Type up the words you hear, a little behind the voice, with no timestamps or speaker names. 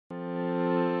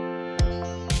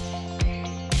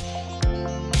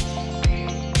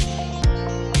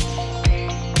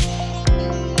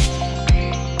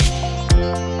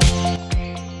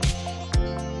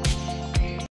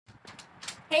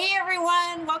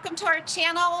welcome to our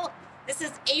channel. This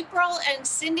is April and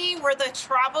Cindy. We're the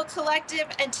Travel Collective,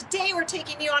 and today we're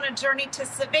taking you on a journey to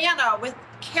Savannah with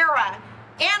Cara,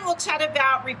 and we'll chat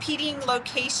about repeating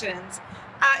locations.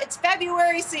 It's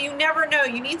February, so you never know.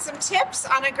 You need some tips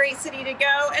on a great city to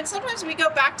go, and sometimes we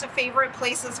go back to favorite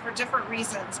places for different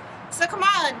reasons. So come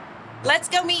on, let's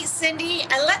go meet Cindy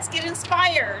and let's get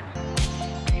inspired.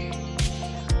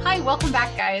 Hi, welcome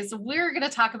back, guys. We're going to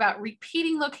talk about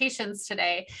repeating locations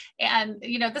today. And,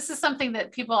 this is something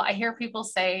that I hear people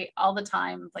say all the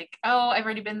time, like, oh, I've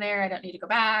already been there, I don't need to go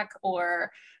back.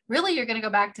 Or really, you're going to go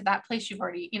back to that place you've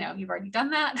already done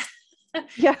that.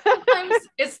 Yeah. Sometimes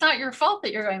it's not your fault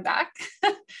that you're going back.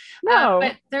 No.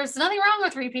 But there's nothing wrong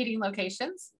with repeating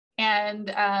locations. And,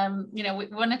 we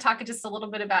want to talk just a little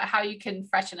bit about how you can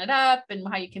freshen it up and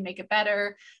how you can make it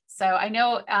better. So I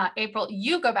know, April,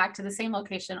 you go back to the same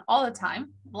location all the time,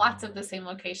 lots of the same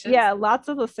locations. Yeah, lots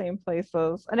of the same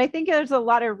places. And I think there's a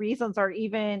lot of reasons, or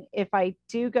even if I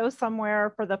do go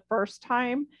somewhere for the first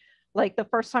time, like the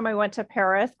first time I went to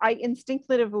Paris, I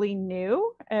instinctively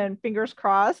knew, and fingers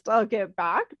crossed, I'll get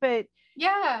back. But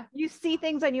yeah, you see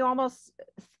things and you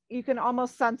can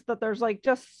almost sense that there's like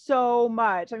just so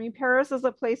much. I mean, Paris is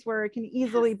a place where it can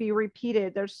easily be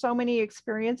repeated. There's so many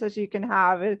experiences you can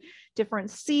have a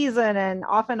different season. And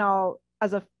often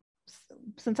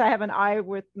since I have an eye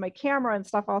with my camera and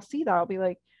stuff, I'll see that. I'll be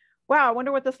like, wow, I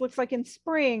wonder what this looks like in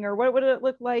spring, or what would it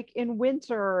look like in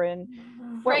winter? And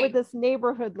what would this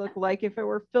neighborhood look like if it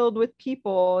were filled with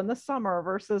people in the summer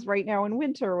versus right now in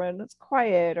winter when it's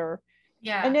quiet?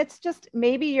 And it's just,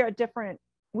 maybe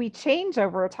we change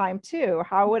over time too.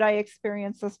 How would I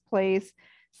experience this place,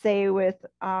 say with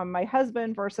my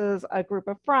husband versus a group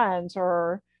of friends,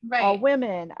 or all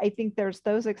women? I think there's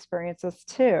those experiences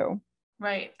too.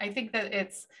 Right. I think that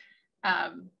it's,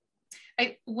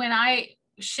 when I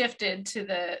shifted to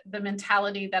the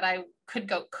mentality that I could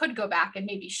go back and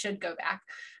maybe should go back,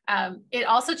 it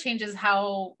also changes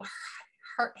how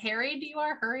hurried you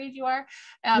are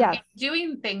Yes.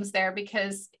 doing things there,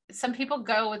 because some people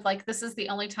go with like, this is the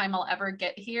only time I'll ever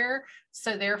get here,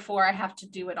 so therefore I have to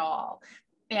do it all.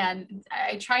 And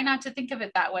I try not to think of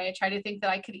it that way. I try to think that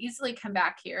I could easily come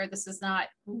back here. It's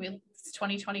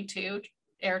 2022.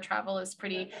 Air travel is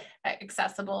pretty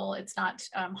accessible. It's not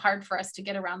hard for us to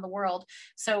get around the world.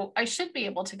 So I should be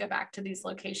able to go back to these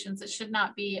locations. It should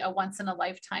not be a once in a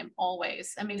lifetime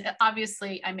always. I mean,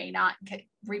 obviously I may not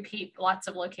repeat lots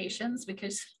of locations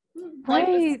because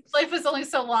life is only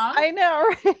so long. I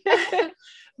know, right?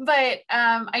 But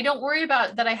I don't worry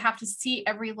about that. I have to see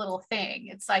every little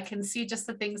thing. I can see just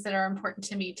the things that are important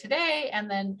to me today. And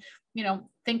then,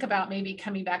 think about maybe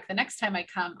coming back the next time I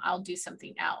come, I'll do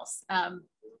something else. And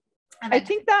I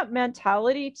think that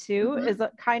mentality too is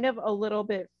kind of a little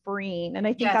bit freeing. And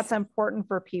I think that's important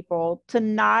for people to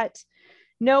not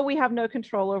know we have no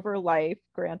control over life,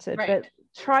 granted, but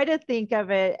try to think of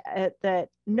it that,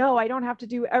 no, I don't have to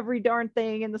do every darn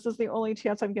thing, and this is the only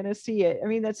chance I'm going to see it. I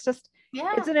mean, that's just,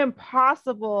 it's an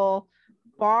impossible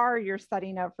bar you're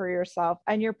setting up for yourself.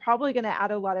 And you're probably going to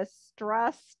add a lot of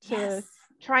stress to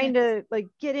trying to like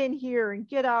get in here and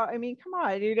get out. I mean, come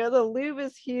on, the Louvre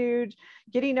is huge.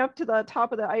 Getting up to the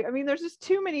top of I mean, there's just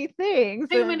too many things.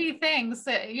 Many things.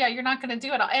 You're not going to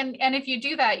do it all. And if you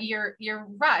do that, you're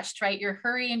rushed, right? You're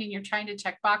hurrying and you're trying to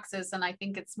check boxes. And I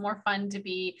think it's more fun to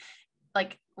be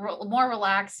like more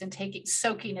relaxed and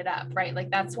soaking it up, right?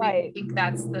 Like that's I think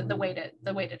that's the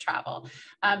way to travel.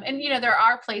 And there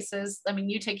are places, I mean,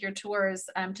 you take your tours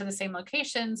to the same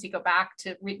locations, you go back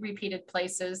to repeated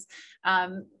places.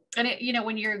 And when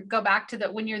when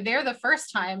you're there the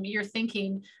first time, you're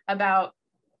thinking about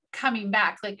coming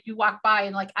back. Like you walk by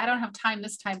and like, I don't have time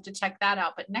this time to check that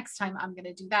out, but next time I'm going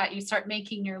to do that. You start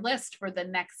making your list for the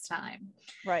next time.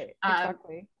 Right.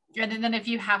 Exactly. And then if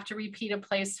you have to repeat a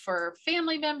place for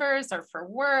family members or for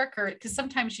work, or because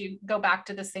sometimes you go back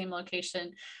to the same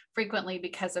location frequently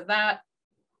because of that,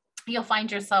 you'll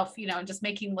find yourself, just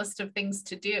making lists of things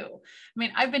to do. I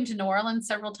mean, I've been to New Orleans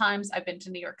several times. I've been to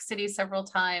New York City several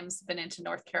times, been into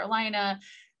North Carolina.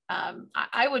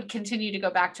 I would continue to go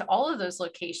back to all of those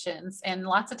locations. And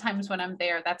lots of times when I'm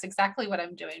there, that's exactly what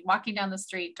I'm doing. Walking down the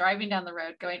street, driving down the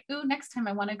road, going, ooh, next time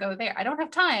I want to go there. I don't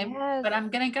have time, but I'm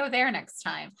going to go there next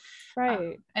time.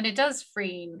 Right. And it does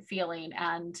freeing feeling,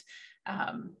 and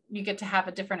you get to have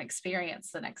a different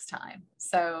experience the next time.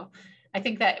 So I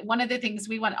think that one of the things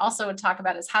we want also to talk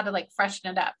about is how to like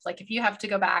freshen it up. Like if you have to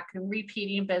go back and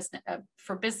repeating business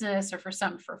for business or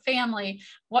for family,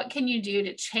 what can you do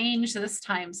to change this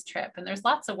time's trip? And there's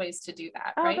lots of ways to do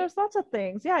that, Oh, right? there's lots of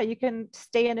things. Yeah, you can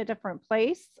stay in a different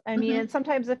place. I mean, and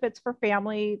sometimes if it's for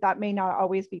family, that may not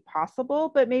always be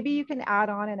possible, but maybe you can add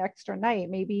on an extra night.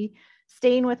 Maybe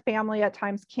staying with family at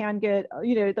times can get,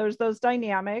 there's those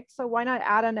dynamics. So why not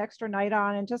add an extra night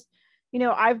on and just,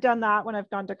 I've done that when I've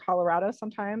gone to Colorado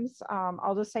sometimes.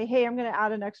 I'll just say, hey, I'm going to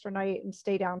add an extra night and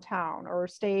stay downtown or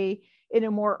stay in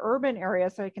a more urban area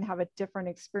so I can have a different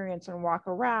experience and walk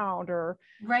around, or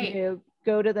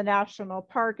go to the national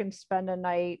park and spend a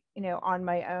night, on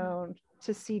my own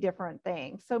to see different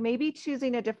things. So maybe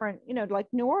choosing a different, like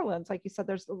New Orleans, like you said,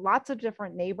 there's lots of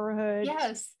different neighborhoods.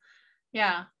 Yes.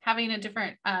 Yeah. Having a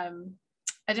different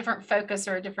focus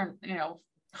or a different,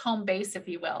 home base, if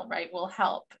you will, right, will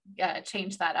help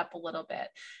change that up a little bit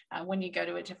when you go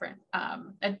to a different,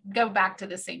 go back to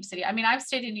the same city. I mean, I've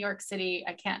stayed in New York City.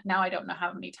 I don't know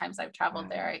how many times I've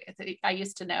traveled there. I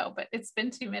used to know, but it's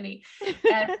been too many.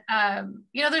 And,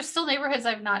 there's still neighborhoods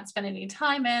I've not spent any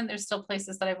time in. There's still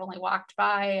places that I've only walked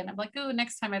by and I'm like, oh,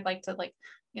 next time I'd like to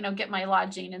get my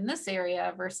lodging in this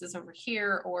area versus over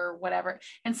here or whatever.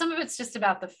 And some of it's just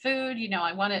about the food.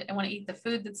 I want to eat the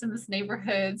food that's in this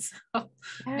neighborhood. So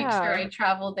make sure I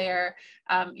travel there.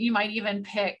 You might even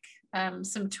pick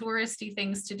some touristy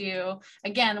things to do.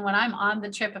 Again, when I'm on the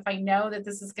trip, if I know that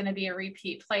this is going to be a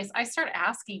repeat place, I start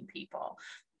asking people.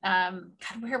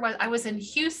 I was in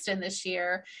Houston this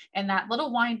year, and that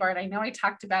little wine bar, I know I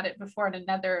talked about it before in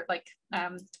another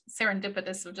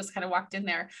serendipitous, so just kind of walked in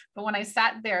there. But when I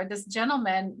sat there, this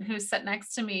gentleman who sat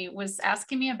next to me was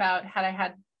asking me about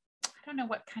I don't know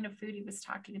what kind of food he was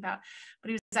talking about, but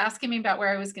he was asking me about where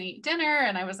I was going to eat dinner.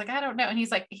 And I was like, I don't know. And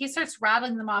he starts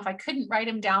rattling them off. I couldn't write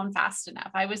him down fast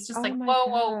enough. I was just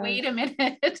whoa, wait a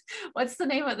minute. What's the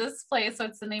name of this place?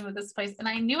 What's the name of this place? And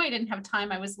I knew I didn't have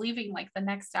time. I was leaving the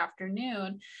next afternoon.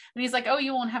 And he's like, oh,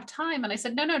 you won't have time. And I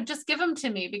said, no, just give them to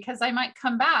me because I might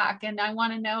come back. And I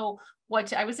want to know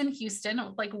I was in Houston,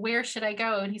 where should I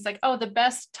go? And he's like, oh, the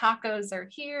best tacos are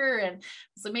here. And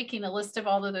so making a list of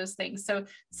all of those things. So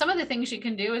some of the things you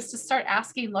can do is to start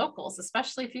asking locals,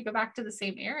 especially if you go back to the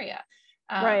same area.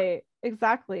 Right,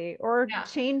 exactly. Or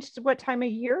change what time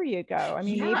of year you go. I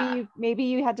mean, maybe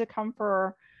you had to come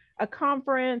for a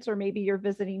conference, or maybe you're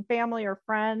visiting family or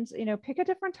friends, pick a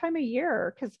different time of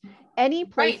year, because any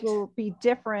place will be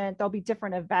different. There'll be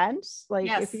different events.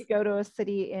 If you go to a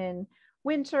city in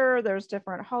winter, there's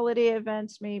different holiday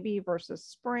events maybe versus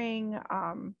spring.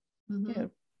 Those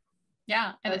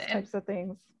types of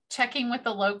things. Checking with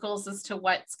the locals as to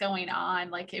what's going on.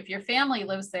 If your family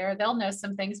lives there, they'll know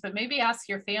some things, but maybe ask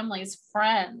your family's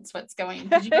friends what's going on,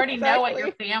 because you already know what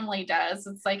your family does.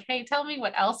 It's like, hey, tell me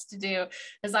what else to do,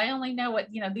 because I only know what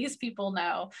these people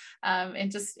know.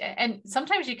 And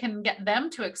sometimes you can get them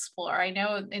to explore. I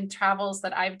know in travels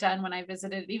that I've done when I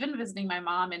visited, even visiting my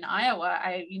mom in Iowa,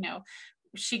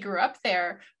 she grew up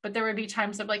there, but there would be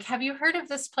times of have you heard of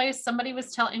this place? Somebody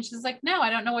was telling, and she's like, no, I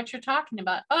don't know what you're talking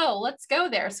about. Oh, let's go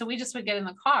there. So we just would get in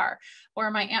the car. Or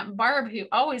my Aunt Barb, who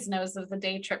always knows of the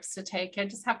day trips to take, I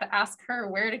just have to ask her,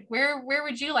 where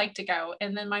would you like to go?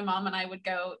 And then my mom and I would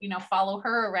go, follow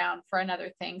her around for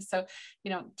another thing. So,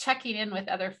 checking in with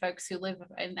other folks who live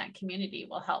in that community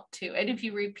will help too. And if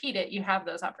you repeat it, you have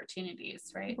those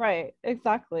opportunities, right? Right,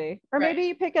 exactly. Or maybe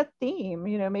you pick a theme,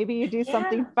 maybe you do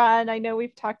something fun. I know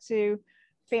we've talked to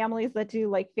families that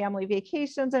do family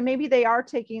vacations, and maybe they are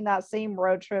taking that same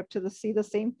road trip to see the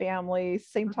same family,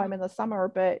 same time in the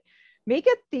summer, but make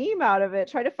a theme out of it.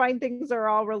 Try to find things that are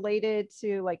all related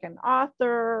to an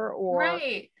author, or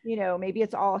maybe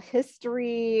it's all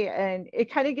history, and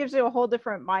it kind of gives you a whole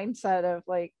different mindset of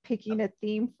picking a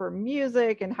theme for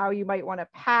music and how you might want to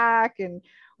pack and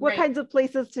what kinds of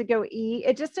places to go eat.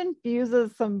 It just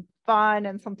infuses some fun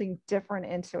and something different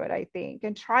into it, I think,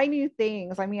 and try new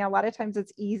things. I mean, a lot of times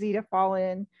it's easy to fall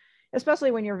in, especially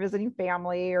when you're visiting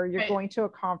family or you're going to a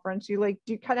conference, you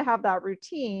do kind of have that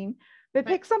routine, but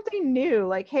pick something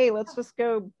new, hey, let's just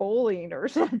go bowling or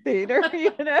something, or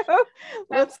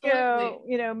let's go,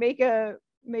 make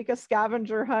a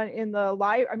scavenger hunt in the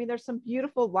library. I mean, there's some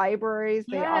beautiful libraries.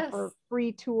 They offer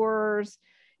free tours.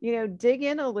 Dig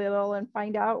in a little and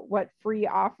find out what free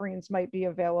offerings might be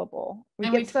available.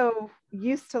 We get so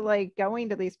used to going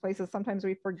to these places, sometimes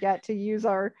we forget to use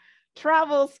our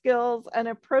travel skills and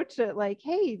approach it like,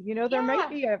 hey, there might Yeah.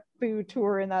 be a food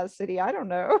tour in that city. I don't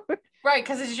know. Right,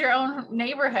 because it's your own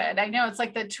neighborhood. I know it's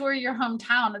like the tour your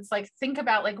hometown. It's like, think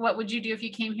about like, what would you do if you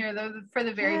came here for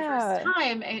the very first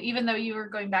time? And even though you were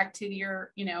going back to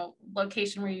your,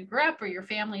 location where you grew up or your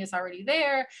family is already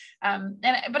there.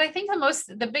 But I think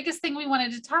the biggest thing we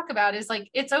wanted to talk about is like,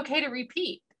 it's okay to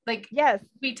repeat. Like, yes,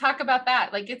 we talk about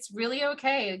that. Like, it's really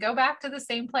okay to go back to the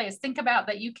same place. Think about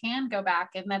that you can go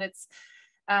back and that it's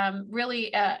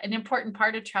really an important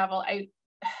part of travel.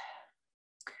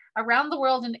 Around the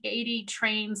World in 80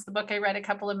 Trains, the book I read a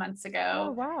couple of months ago.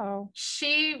 Oh, wow.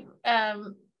 She,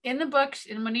 in the book,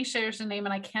 and when he shares the name,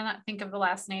 and I cannot think of the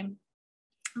last name,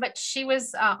 but she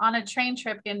was on a train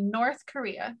trip in North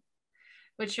Korea,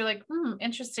 which you're like,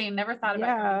 interesting, never thought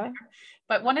about going there.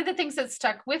 But one of the things that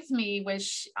stuck with me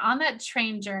was on that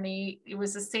train journey, it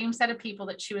was the same set of people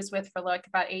that she was with for like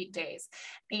about 8 days.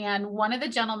 And one of the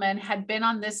gentlemen had been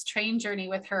on this train journey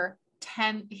with her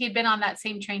he'd been on that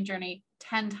same train journey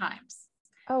 10 times.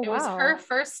 Oh, it was her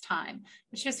first time.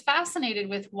 She was fascinated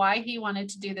with why he wanted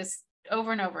to do this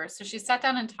over and over. So she sat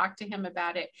down and talked to him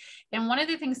about it. And one of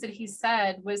the things that he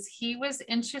said was he was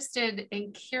interested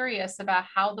and curious about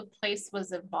how the place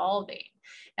was evolving.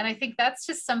 And I think that's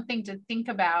just something to think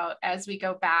about as we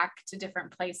go back to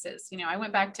different places. I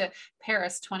went back to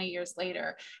Paris 20 years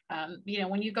later.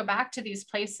 When you go back to these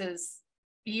places,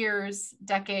 years,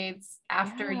 decades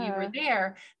after you were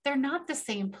there, they're not the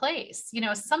same place.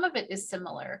 Some of it is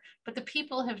similar, but the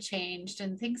people have changed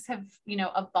and things have,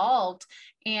 evolved.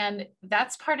 And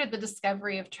that's part of the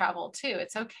discovery of travel too.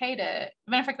 It's okay to,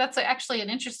 matter of fact, that's actually an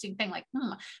interesting thing. Like,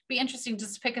 be interesting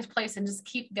just to pick a place and just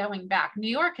keep going back. New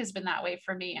York has been that way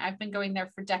for me. I've been going there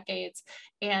for decades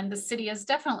and the city has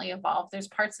definitely evolved. There's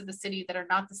parts of the city that are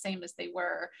not the same as they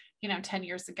were, 10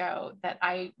 years ago that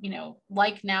I,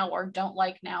 like now or don't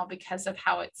like now because of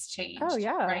how it's changed. Oh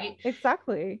yeah, right.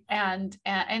 Exactly. And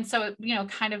so,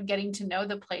 kind of getting to know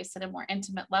the place at a more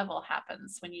intimate level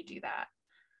happens when you do that.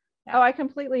 Yeah. Oh, I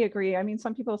completely agree. I mean,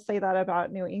 some people say that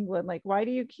about New England, like, why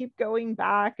do you keep going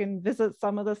back and visit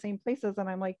some of the same places? And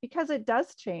I'm like, because it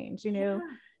does change,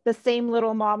 the same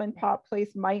little mom and pop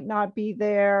place might not be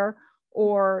there,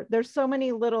 or there's so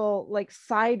many little like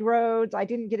side roads. I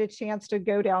didn't get a chance to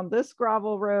go down this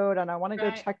gravel road and I want to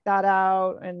go check that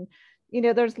out. And,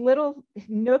 there's little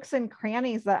nooks and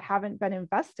crannies that haven't been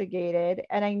investigated.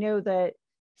 And I know that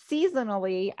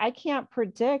seasonally, I can't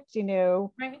predict,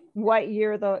 what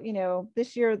year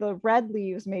this year the red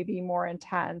leaves may be more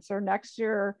intense, or next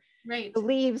year the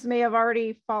leaves may have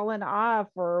already fallen off,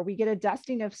 or we get a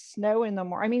dusting of snow in the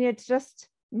morning. I mean, it's just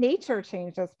nature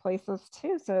changes places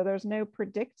too. So there's no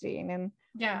predicting. And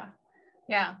yeah.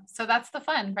 So that's the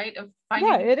fun, right? Of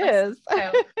finding it is.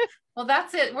 So, well,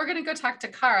 that's it. We're going to go talk to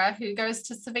Cara, who goes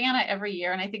to Savannah every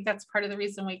year. And I think that's part of the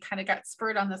reason we kind of got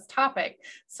spurred on this topic.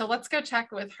 So let's go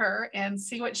check with her and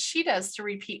see what she does to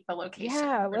repeat the location.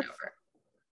 Yeah, over and over.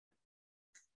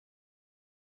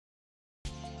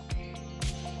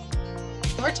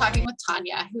 We're talking with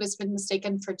Tonya, who has been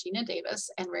mistaken for Gina Davis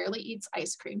and rarely eats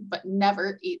ice cream, but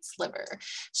never eats liver.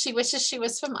 She wishes she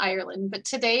was from Ireland, but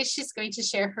today she's going to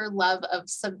share her love of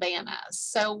Savannah.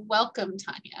 So welcome,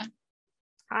 Tonya.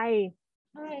 Hi.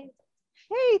 Hi.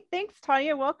 Hey, thanks,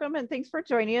 Tonya. Welcome, and thanks for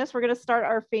joining us. We're going to start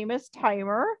our famous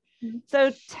timer.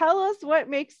 So tell us what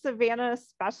makes Savannah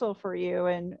special for you,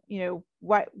 and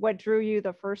what drew you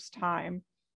the first time.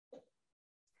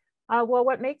 Well,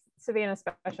 what makes Savannah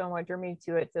special and what drew me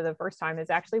to it the first time is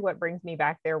actually what brings me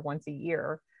back there once a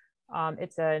year.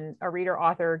 It's a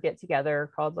reader-author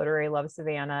get-together called Literary Love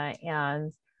Savannah,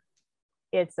 and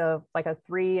it's like a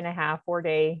 3.5-4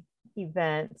 day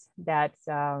event that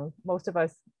most of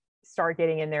us start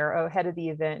getting in there ahead of the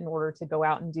event in order to go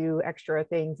out and do extra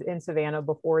things in Savannah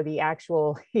before the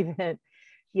actual event,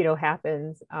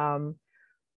 happens.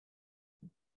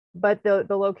 But the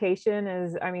location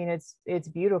is, I mean, it's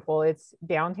beautiful. It's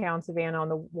downtown Savannah on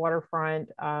the waterfront,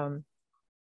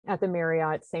 at the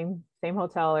Marriott, same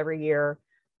hotel every year,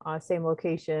 same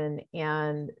location.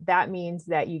 And that means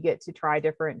that you get to try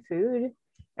different food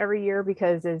every year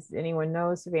because, as anyone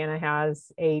knows, Savannah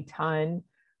has a ton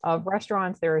of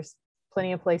restaurants. There's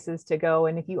plenty of places to go.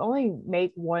 And if you only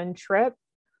make one trip,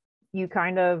 you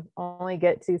kind of only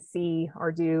get to see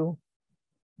or do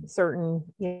certain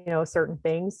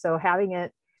things. So having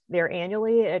it there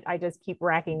annually, I just keep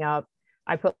racking up.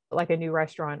 I put like a new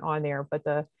restaurant on there. But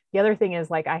the other thing is,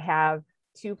 like, I have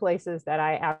 2 places that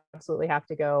I absolutely have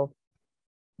to go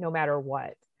no matter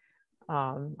what.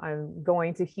 I'm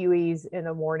going to Huey's in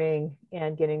the morning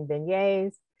and getting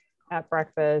beignets at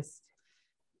breakfast.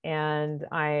 and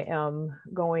I am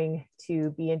going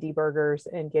to B&D Burgers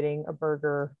and getting a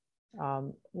burger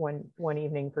one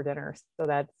evening for dinner. So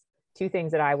that's two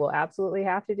things that I will absolutely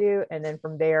have to do. And then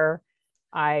from there,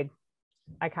 I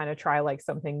kind of try like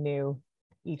something new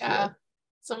each year.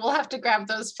 So we'll have to grab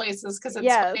those places, because it's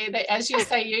Yes. funny that, as you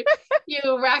say,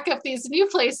 you rack up these new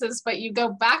places, but you go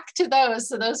back to those.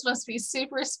 So those must be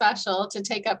super special to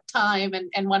take up time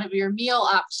and one of your meal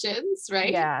options,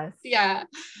 right? Yes. Yeah.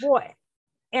 Boy.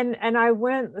 And I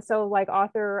went, so like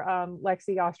author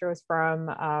Lexi Ostro is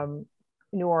from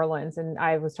New Orleans, and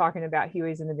I was talking about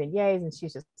Huey's and the beignets, and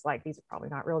she's just like, these are probably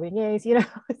not real beignets, you know.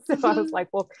 So I was like,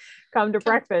 well, come to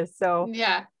breakfast. So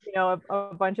yeah, you know,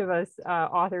 a bunch of us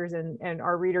authors and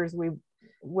our readers, we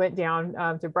went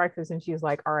down to breakfast, and she was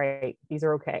like, all right, these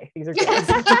are okay, these are good.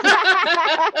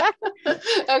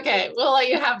 okay, we'll let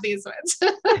you have these ones.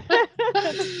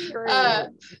 Great.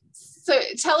 So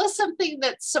tell us something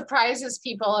that surprises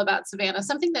people about Savannah,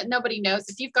 something that nobody knows.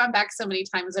 If you've gone back so many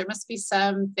times, there must be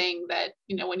something that,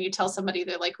 you know, when you tell somebody,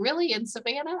 they're like, really, in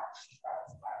Savannah?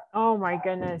 Oh my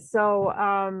goodness. So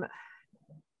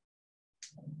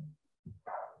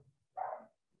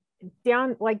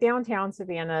downtown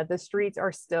Savannah, the streets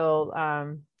are still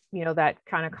you know, that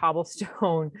kind of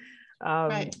cobblestone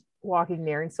Right. walking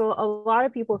there. And so a lot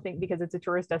of people think, because it's a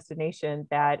tourist destination,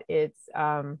 that it's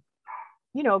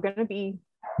you know, going to be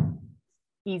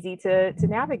easy to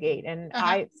navigate. And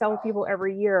I tell people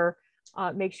every year,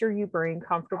 make sure you bring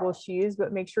comfortable shoes,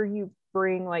 but make sure you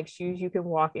bring like shoes you can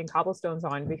walk in cobblestones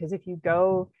on, because if you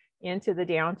go into the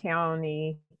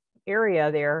downtown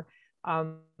area there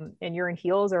and you're in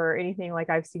heels or anything, like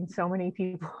I've seen so many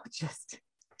people just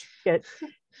get,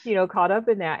 you know, caught up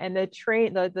in that. And the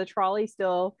train, the trolley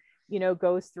still, you know,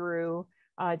 goes through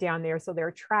down there. So there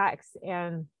are tracks.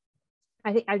 And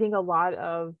I think a lot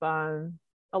of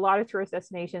tourist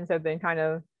destinations have been kind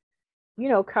of, you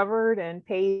know, covered and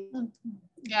paved.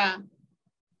 Yeah.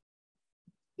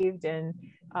 And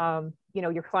you know,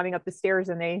 you're climbing up the stairs,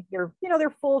 and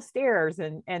they're full stairs,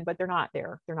 and but they're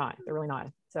really not.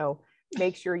 So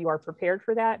make sure you are prepared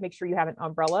for that. Make sure you have an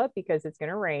umbrella, because it's going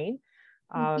to rain,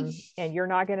 and you're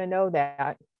not going to know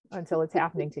that until it's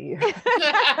happening to you.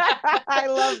 I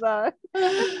love that.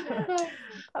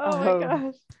 Oh my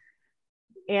gosh.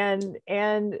 And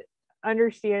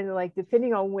understand, like,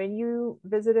 depending on when you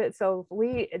visit it. So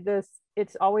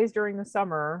it's always during the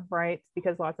summer, right?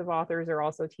 Because lots of authors are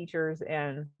also teachers,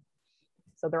 and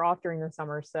so they're off during the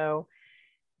summer. So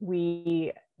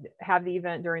we have the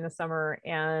event during the summer,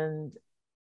 and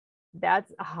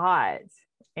that's hot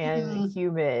and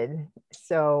humid.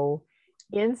 So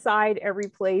inside every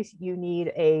place, you need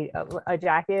a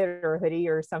jacket or a hoodie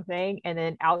or something. And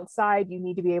then outside, you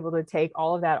need to be able to take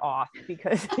all of that off,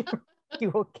 because you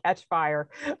will catch fire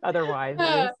otherwise. It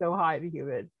is so hot and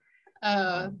humid.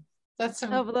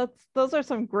 Those are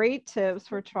some great tips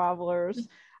for travelers.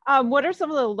 What are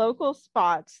some of the local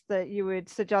spots that you would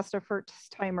suggest a first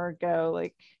timer go?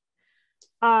 Like,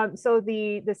 so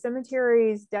the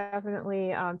cemeteries,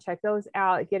 definitely check those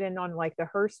out. Get in on like the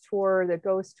hearse tour, the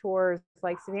ghost tours.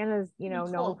 Like Savannah's, you know,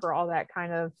 known for all that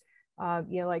kind of,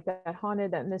 you know, like that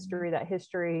haunted, that mystery, that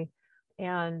history.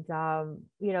 And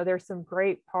you know, there's some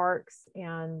great parks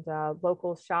and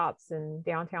local shops and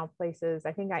downtown places.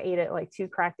 I think I ate at like 2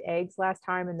 Cracked Eggs last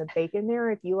time, and the bacon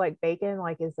there, if you like bacon,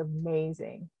 like, is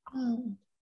amazing.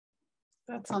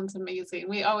 That sounds amazing.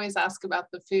 We always ask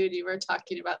about the food. You were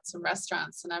talking about some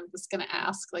restaurants, and I'm just going to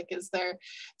ask, like, is there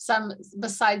some,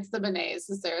 besides the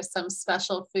beignets, is there some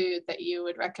special food that you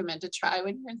would recommend to try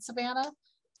when you're in Savannah?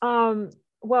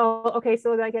 Well, okay,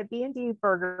 so like at B&D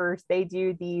Burgers, they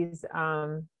do these,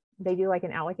 they do like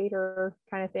an alligator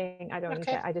kind of thing. I don't eat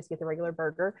that. I just get the regular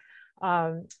burger.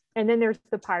 And then there's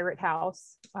the Pirate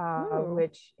House,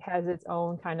 which has its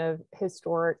own kind of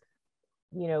historic,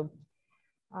 you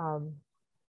know,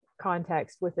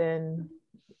 context within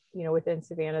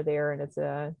Savannah there. And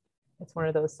it's one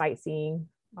of those sightseeing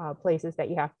places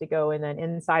that you have to go. And then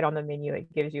inside on the menu,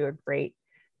 it gives you a great,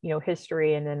 you know,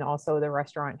 history. And then also the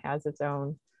restaurant has its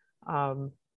own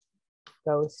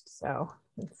ghost. So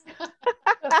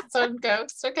its own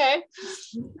ghost. Okay.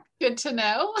 Good to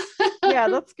know. Yeah,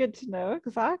 that's good to know.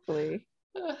 Exactly.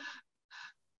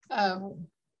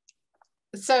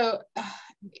 So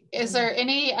is there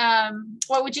any,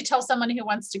 what would you tell someone who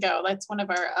wants to go? That's one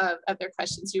of our other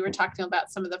questions. You were talking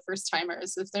about some of the first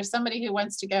timers. If there's somebody who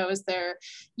wants to go,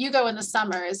 you go in the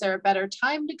summer, is there a better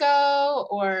time to go,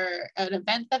 or an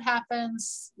event that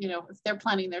happens, you know, if they're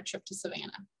planning their trip to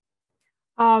Savannah?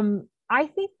 I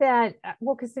think that,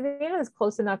 well, because Savannah is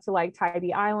close enough to like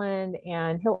Tybee Island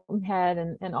and Hilton Head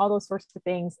and all those sorts of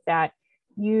things, that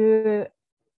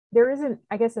there isn't,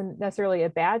 I guess, necessarily a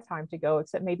bad time to go,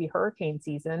 except maybe hurricane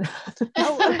season.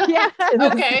 Oh, yeah.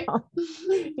 Okay.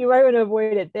 You might want to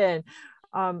avoid it then.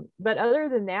 But other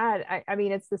than that, I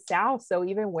mean, it's the South, so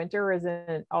even winter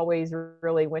isn't always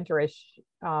really winterish,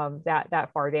 that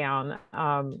far down.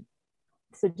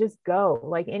 So just go.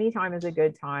 Like anytime is a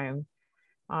good time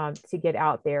to get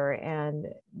out there and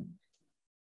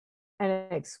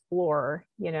explore.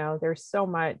 You know, there's so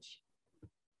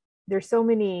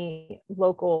many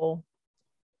local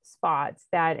spots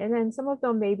that, and then some of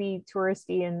them may be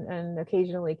touristy and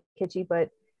occasionally kitschy, but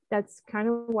that's kind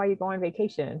of why you go on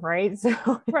vacation, right?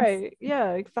 So Right.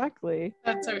 Yeah, exactly.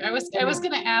 That's I was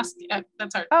going to ask.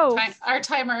 That's our our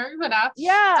timer went off.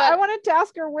 Yeah, but, I wanted to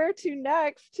ask her where to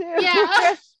next too.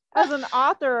 Yeah. As an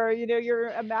author, you know, your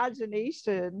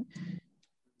imagination.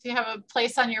 Do you have a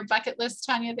place on your bucket list,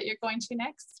 Tonya, that you're going to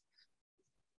next?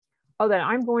 Oh, that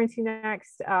I'm going to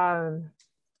next.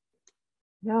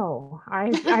 No, I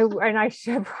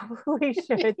probably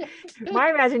should.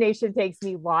 My imagination takes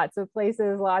me lots of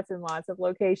places, lots and lots of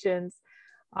locations.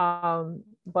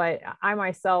 But I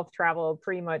myself travel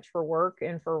pretty much for work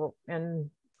and for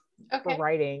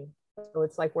writing. So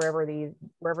it's like wherever the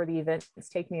events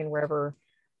take me and wherever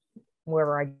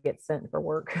I get sent for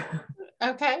work.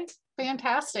 Okay,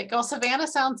 fantastic. Well, Savannah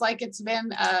sounds like it's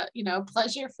been a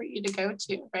pleasure for you to go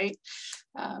to, right?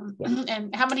 Yeah.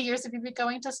 And how many years have you been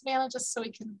going to Savannah, just so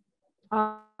we can?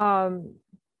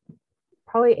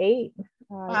 Probably 8.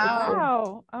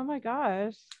 Wow. Oh my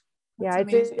gosh. Yeah,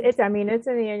 it's I mean, it's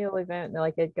an annual event.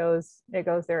 Like it goes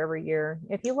there every year.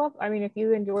 If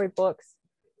you enjoy books,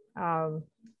 and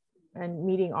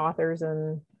meeting authors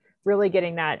and really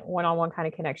getting that one-on-one kind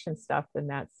of connection stuff, then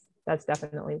that's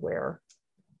definitely where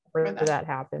that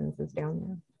happens, is down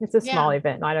there. It's a small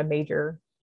event, not a major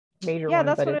yeah, one,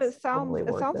 that's but what it sounds. totally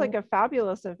It sounds like a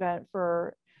fabulous event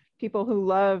for people who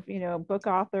love, book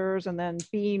authors, and then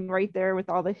being right there with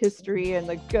all the history and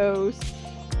the ghosts.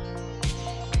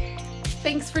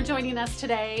 Thanks for joining us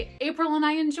today. April and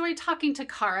I enjoyed talking to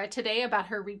Cara today about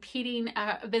her repeating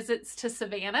visits to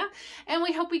Savannah, and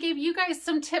we hope we gave you guys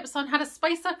some tips on how to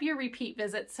spice up your repeat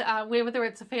visits, whether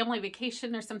it's a family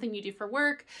vacation or something you do for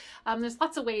work. There's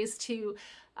lots of ways to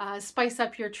spice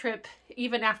up your trip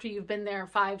even after you've been there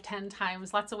 5-10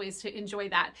 times. Lots of ways to enjoy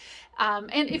that.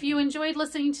 And if you enjoyed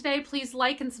listening today, please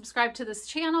like and subscribe to this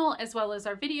channel as well as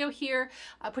our video here.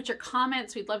 Put your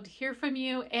comments. We'd love to hear from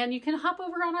you. And you can hop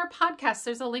over on our podcast.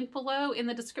 There's a link below in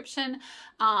the description.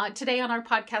 Today on our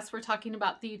podcast, we're talking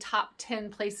about the top 10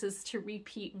 places to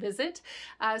repeat visit.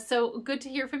 So good to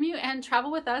hear from you, and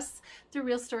travel with us through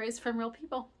real stories from real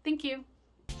people. Thank you.